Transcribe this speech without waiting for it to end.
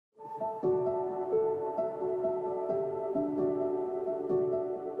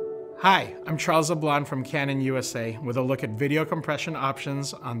Hi, I'm Charles Zablon from Canon USA with a look at video compression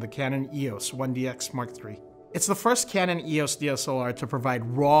options on the Canon EOS 1DX Mark III. It's the first Canon EOS DSLR to provide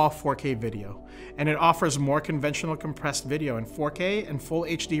raw 4K video, and it offers more conventional compressed video in 4K and full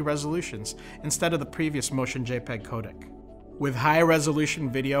HD resolutions instead of the previous Motion JPEG codec. With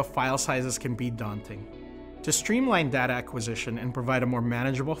high-resolution video, file sizes can be daunting. To streamline data acquisition and provide a more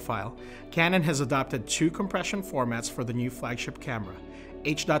manageable file, Canon has adopted two compression formats for the new flagship camera,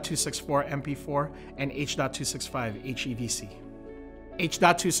 H.264 MP4 and H.265 HEVC.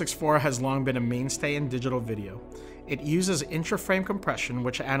 H.264 has long been a mainstay in digital video. It uses intra-frame compression,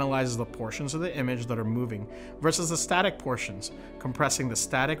 which analyzes the portions of the image that are moving versus the static portions, compressing the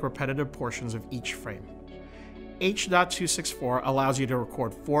static repetitive portions of each frame. H.264 allows you to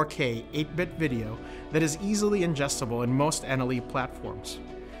record 4K 8-bit video that is easily ingestible in most NLE platforms.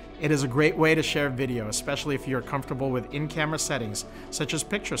 It is a great way to share video, especially if you're comfortable with in-camera settings such as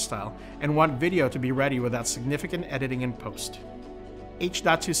picture style and want video to be ready without significant editing in post.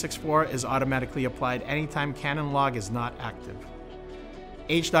 H.264 is automatically applied anytime Canon log is not active.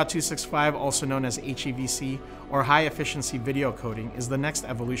 H.265, also known as HEVC or high efficiency video coding, is the next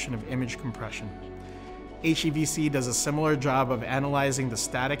evolution of image compression. HEVC does a similar job of analyzing the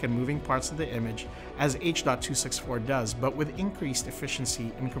static and moving parts of the image as H.264 does, but with increased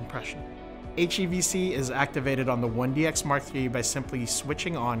efficiency in compression. HEVC is activated on the 1DX Mark III by simply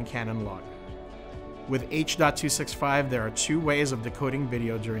switching on Canon log. With H.265, there are two ways of decoding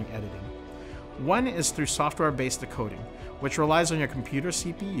video during editing. One is through software-based decoding, which relies on your computer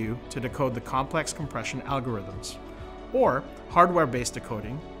CPU to decode the complex compression algorithms. Or hardware-based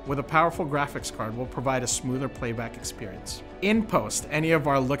decoding, with a powerful graphics card, will provide a smoother playback experience. In post, any of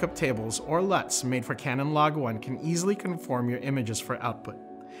our lookup tables or LUTs made for Canon Log 1 can easily conform your images for output.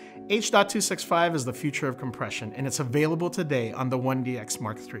 H.265 is the future of compression, and it's available today on the 1DX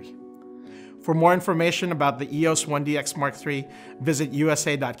Mark III. For more information about the EOS 1DX Mark III, visit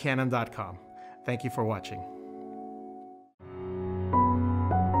usa.canon.com. Thank you for watching.